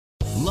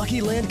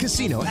Lucky Land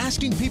Casino,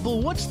 asking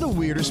people, what's the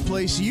weirdest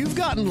place you've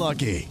gotten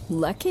lucky?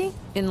 Lucky?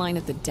 In line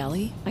at the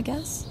deli, I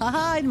guess?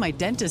 Aha, in my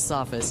dentist's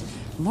office.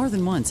 More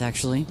than once,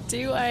 actually.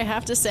 Do I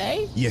have to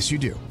say? Yes, you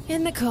do.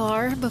 In the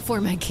car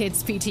before my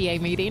kids' PTA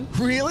meeting.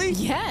 Really?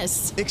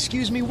 Yes.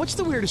 Excuse me, what's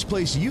the weirdest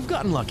place you've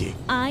gotten lucky?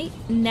 I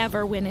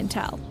never win and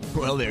tell.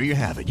 Well, there you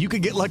have it. You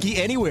can get lucky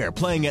anywhere,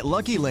 playing at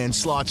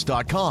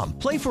LuckyLandSlots.com.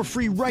 Play for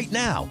free right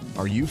now.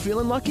 Are you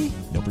feeling lucky?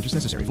 No purchase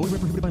necessary. Void where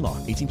prohibited by law.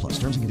 18 plus.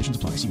 Terms and conditions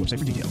apply. See website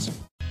for details.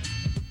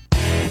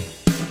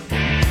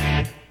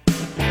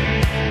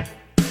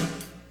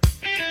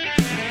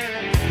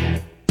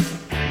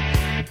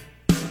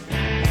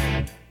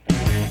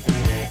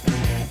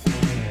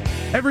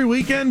 Every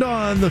weekend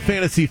on the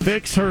Fantasy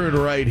Fix, heard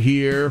right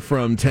here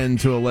from 10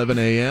 to 11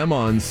 a.m.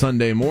 on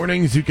Sunday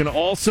mornings. You can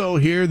also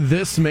hear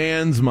this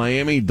man's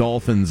Miami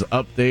Dolphins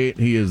update.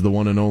 He is the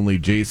one and only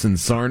Jason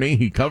Sarney.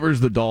 He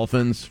covers the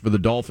Dolphins for the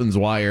Dolphins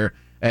Wire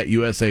at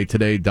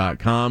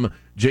usatoday.com.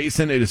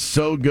 Jason, it is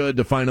so good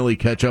to finally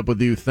catch up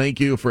with you. Thank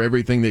you for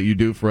everything that you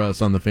do for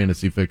us on the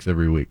Fantasy Fix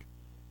every week.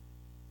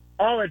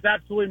 Oh, it's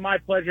absolutely my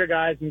pleasure,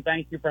 guys, and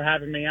thank you for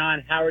having me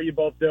on. How are you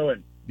both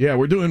doing? Yeah,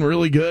 we're doing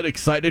really good.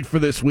 Excited for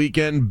this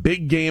weekend.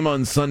 Big game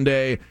on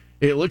Sunday.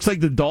 It looks like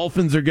the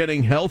Dolphins are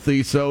getting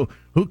healthy, so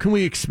who can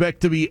we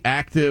expect to be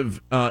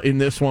active in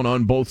this one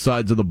on both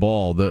sides of the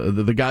ball?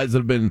 The guys that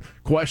have been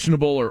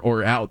questionable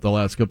or out the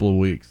last couple of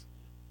weeks?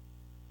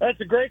 That's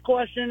a great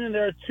question, and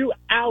there are two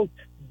out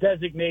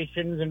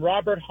designations, and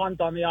Robert Hunt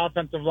on the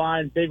offensive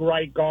line, big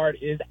right guard,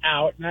 is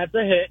out, and that's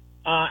a hit.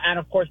 And,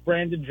 of course,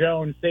 Brandon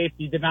Jones,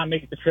 safety, did not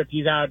make the trip.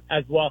 He's out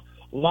as well.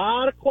 A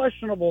lot of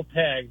questionable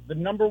tags. The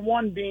number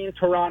one being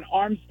Teron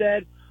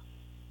Armstead.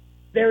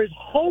 There is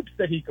hopes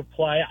that he could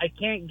play. I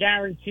can't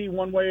guarantee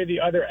one way or the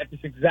other at this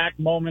exact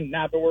moment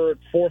now that we're at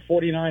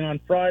 4:49 on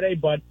Friday,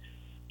 but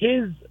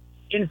his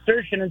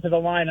insertion into the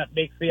lineup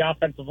makes the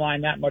offensive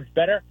line that much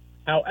better.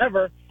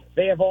 However,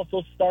 they have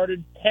also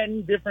started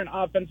 10 different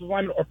offensive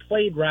linemen, or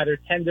played, rather,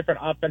 10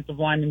 different offensive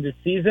linemen this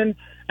season,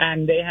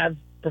 and they have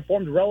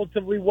performed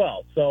relatively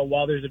well. So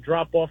while there's a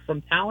drop-off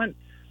from talent,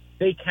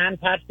 they can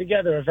patch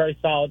together a very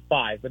solid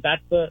five. But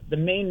that's the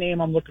main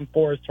name I'm looking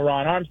for is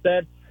Teron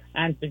Armstead,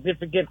 and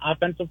significant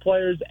offensive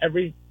players.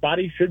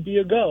 Everybody should be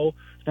a go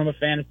from a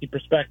fantasy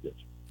perspective.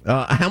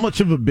 How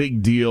much of a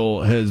big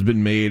deal has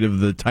been made of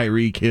the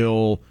Tyreek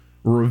Hill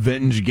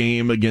revenge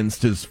game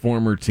against his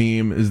former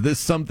team? Is this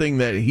something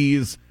that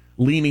he's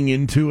leaning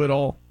into at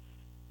all?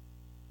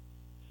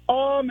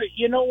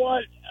 You know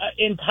what?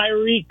 In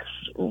Tyreek's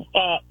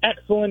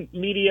excellent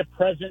media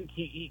presence,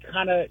 he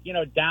kind of,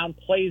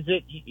 downplays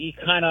it. He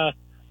kind of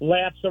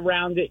laughs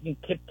around it and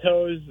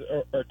tiptoes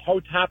or toe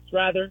taps,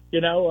 rather,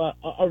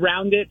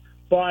 around it.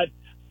 But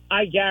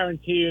I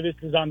guarantee you this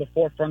is on the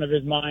forefront of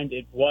his mind.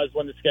 It was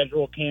when the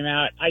schedule came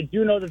out. I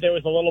do know that there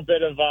was a little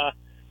bit of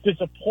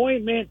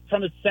disappointment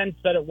from a sense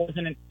that it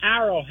wasn't an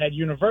Arrowhead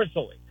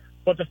universally.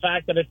 But the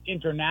fact that it's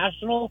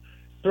international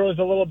throws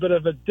a little bit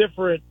of a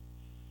different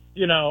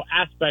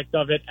aspect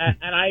of it.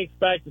 And I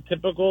expect a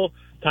typical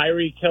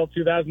Tyreek Hill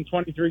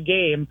 2023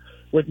 game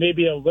with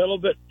maybe a little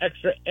bit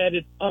extra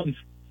added oomph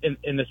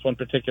in this one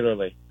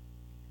particularly.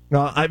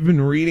 I've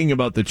been reading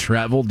about the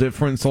travel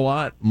difference a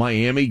lot.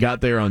 Miami got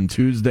there on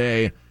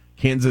Tuesday.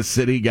 Kansas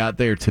City got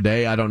there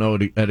today. I don't know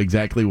at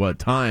exactly what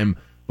time,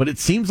 but it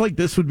seems like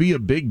this would be a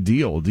big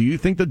deal. Do you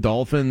think the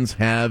Dolphins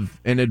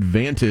have an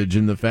advantage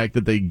in the fact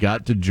that they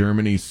got to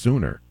Germany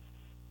sooner?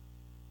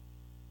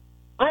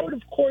 I would,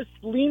 of course,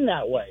 lean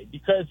that way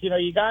because,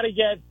 you got to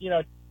get,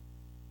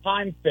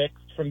 time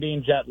fixed from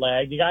being jet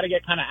lagged. You got to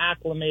get kind of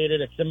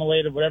acclimated,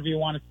 assimilated, whatever you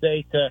want to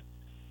say, to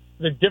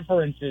the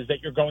differences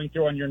that you're going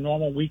through on your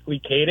normal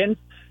weekly cadence.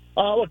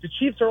 Look, the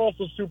Chiefs are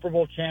also Super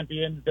Bowl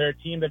champions. They're a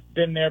team that's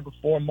been there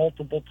before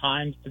multiple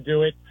times to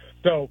do it.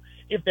 So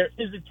if there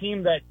is a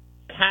team that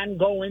can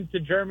go into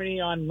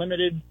Germany on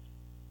limited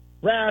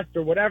rest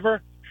or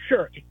whatever,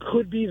 sure, it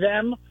could be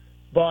them.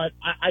 But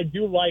I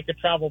do like a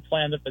travel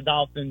plan that the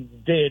Dolphins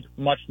did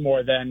much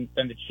more than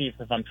the Chiefs,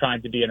 if I'm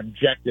trying to be an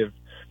objective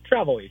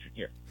travel agent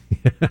here.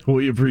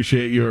 We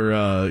appreciate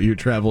your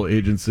travel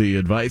agency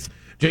advice.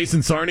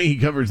 Jason Sarney, he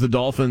covers the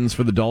Dolphins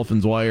for the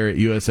Dolphins Wire at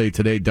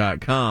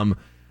usatoday.com.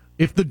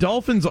 If the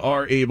Dolphins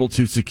are able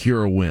to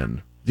secure a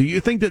win, do you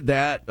think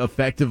that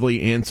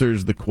effectively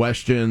answers the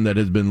question that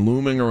has been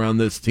looming around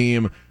this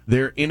team,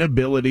 their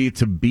inability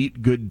to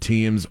beat good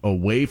teams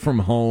away from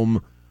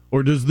home?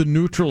 Or does the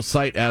neutral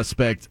site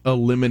aspect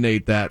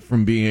eliminate that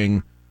from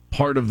being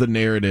part of the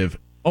narrative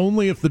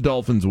only if the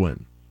Dolphins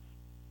win?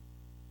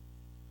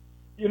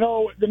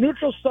 The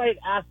neutral site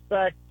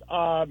aspect,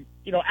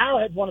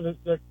 Arrowhead's one of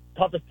the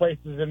toughest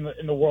places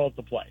in the world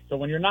to play. So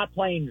when you're not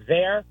playing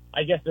there,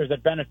 I guess there's a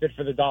benefit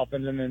for the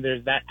Dolphins, and then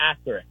there's that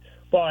asterisk.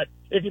 But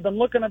if you've been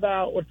looking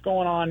about what's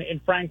going on in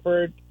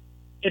Frankfurt,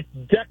 it's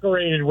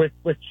decorated with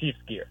Chiefs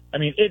gear. I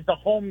mean, it's a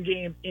home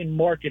game in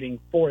marketing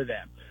for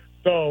them.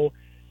 So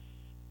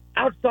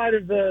outside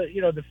of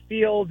the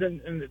field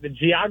and the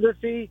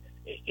geography,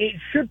 it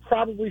should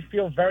probably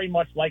feel very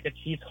much like a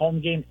Chiefs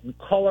home game in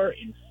color,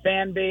 in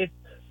fan base.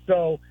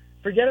 So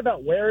forget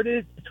about where it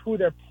is, it's who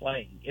they're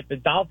playing. If the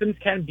Dolphins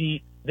can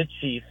beat the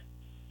Chiefs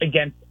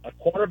against a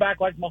quarterback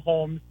like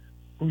Mahomes,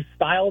 whose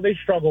style they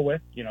struggle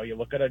with, you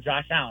look at a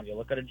Josh Allen, you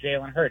look at a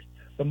Jalen Hurts,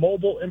 the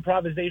mobile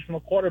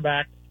improvisational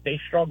quarterback they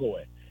struggle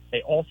with.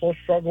 They also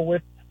struggle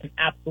with an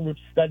absolute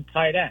stud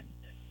tight end.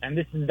 And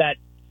this is that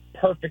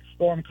perfect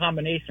storm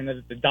combination that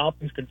if the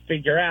Dolphins could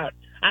figure out,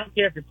 I don't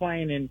care if you're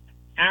playing in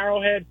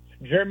Arrowhead,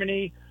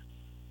 Germany,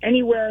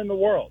 anywhere in the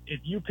world,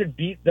 if you could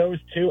beat those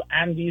two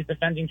and these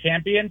defending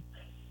champions,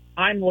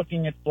 I'm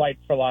looking at flights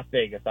for Las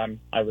Vegas.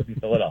 I live in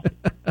Philadelphia.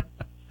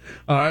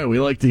 All right, we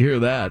like to hear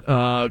that.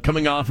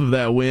 Coming off of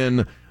that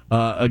win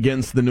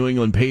against the New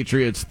England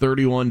Patriots,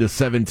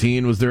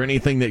 31-17, was there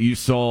anything that you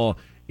saw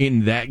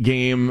in that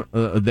game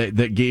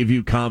that gave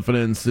you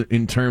confidence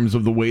in terms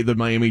of the way the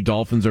Miami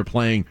Dolphins are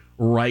playing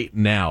right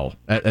now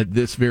at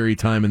this very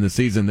time in the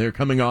season? They're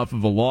coming off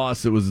of a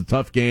loss. It was a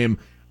tough game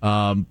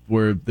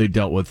where they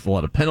dealt with a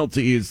lot of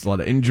penalties, a lot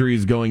of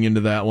injuries going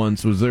into that one.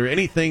 So was there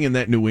anything in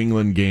that New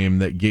England game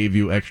that gave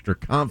you extra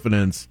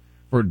confidence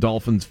for a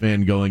Dolphins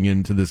fan going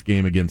into this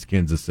game against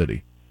Kansas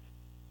City?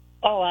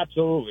 Oh,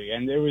 absolutely.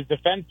 And it was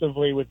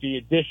defensively with the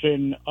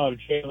addition of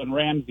Jalen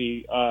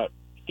Ramsey.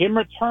 Him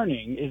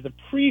returning is a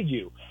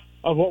preview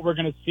of what we're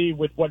going to see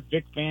with what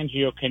Vic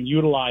Fangio can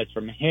utilize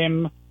from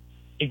him,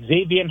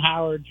 Xavier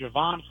Howard,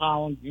 Javon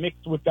Holland,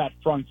 mixed with that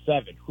front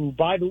seven, who,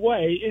 by the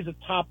way, is a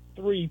top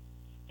 3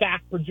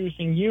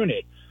 sack-producing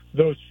unit,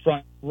 those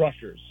front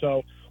rushers.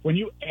 So when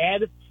you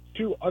add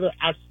 2 other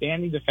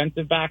outstanding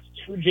defensive backs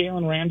to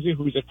Jalen Ramsey,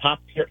 who's a top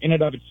tier in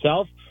and of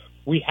itself,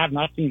 we have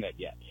not seen that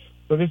yet.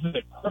 So this is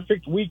a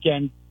perfect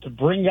weekend to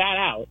bring that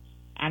out.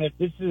 And if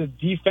this is a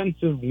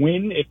defensive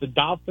win, if the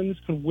Dolphins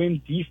can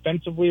win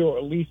defensively, or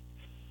at least,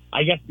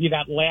 I guess, be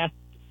that last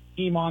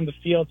team on the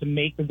field to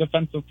make the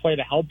defensive play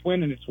to help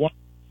win, and it's one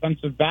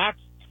defensive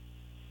backs,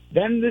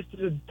 then this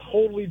is a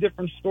totally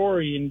different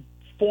story in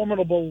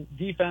formidable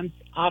defense,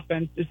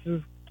 offense. This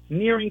is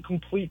nearing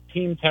complete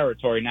team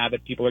territory now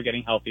that people are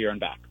getting healthier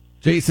and back.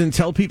 Jason,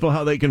 tell people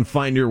how they can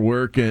find your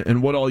work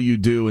and what all you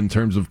do in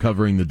terms of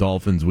covering the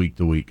Dolphins week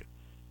to week.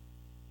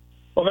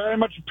 Well, very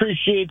much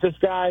appreciate this,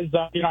 guys.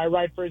 I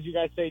write for, as you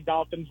guys say,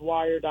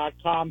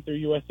 DolphinsWire.com through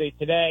USA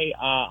Today.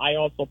 I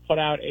also put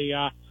out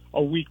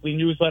a weekly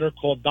newsletter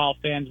called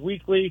DolFans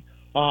Weekly.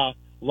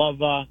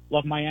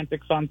 Love my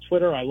antics on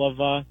Twitter. I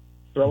love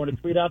throwing a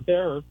tweet out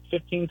there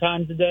 15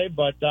 times a day,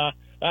 but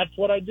that's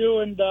what I do,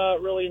 and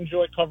really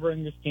enjoy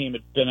covering this team.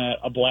 It's been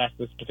a blast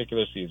this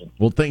particular season.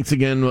 Well, thanks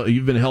again.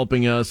 You've been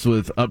helping us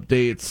with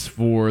updates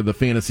for the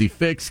Fantasy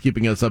Fix,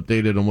 keeping us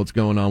updated on what's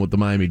going on with the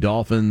Miami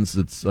Dolphins.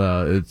 It's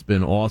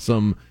been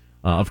awesome.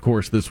 Of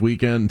course, this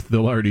weekend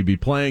they'll already be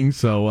playing,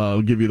 so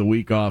I'll give you the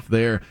week off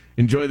there.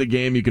 Enjoy the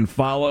game. You can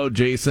follow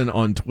Jason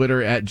on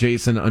Twitter at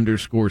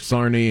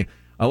Jason_Sarney.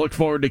 I look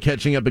forward to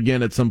catching up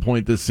again at some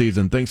point this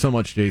season. Thanks so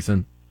much,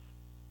 Jason.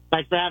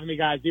 Thanks for having me,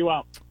 guys. Be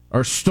well.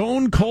 Our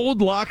Stone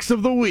Cold Locks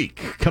of the Week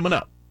coming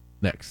up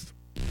next.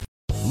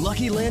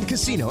 Lucky Land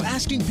Casino,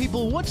 asking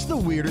people, what's the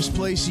weirdest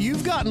place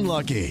you've gotten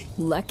lucky?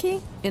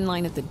 Lucky? In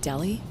line at the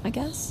deli, I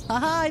guess?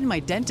 Aha, in my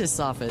dentist's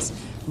office.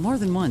 More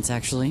than once,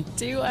 actually.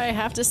 Do I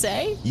have to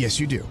say? Yes,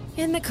 you do.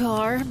 In the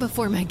car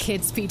before my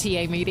kids'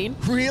 PTA meeting.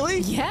 Really?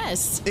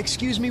 Yes.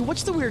 Excuse me,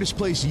 what's the weirdest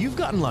place you've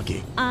gotten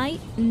lucky? I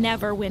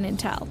never win and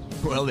tell.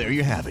 Well, there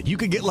you have it. You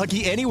can get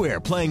lucky anywhere,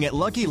 playing at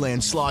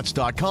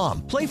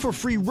LuckyLandSlots.com. Play for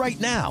free right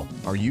now.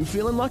 Are you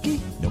feeling lucky?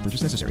 No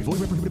purchase necessary. Void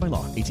where prohibited by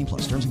law.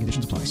 18+. Terms and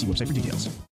conditions apply. See website for details.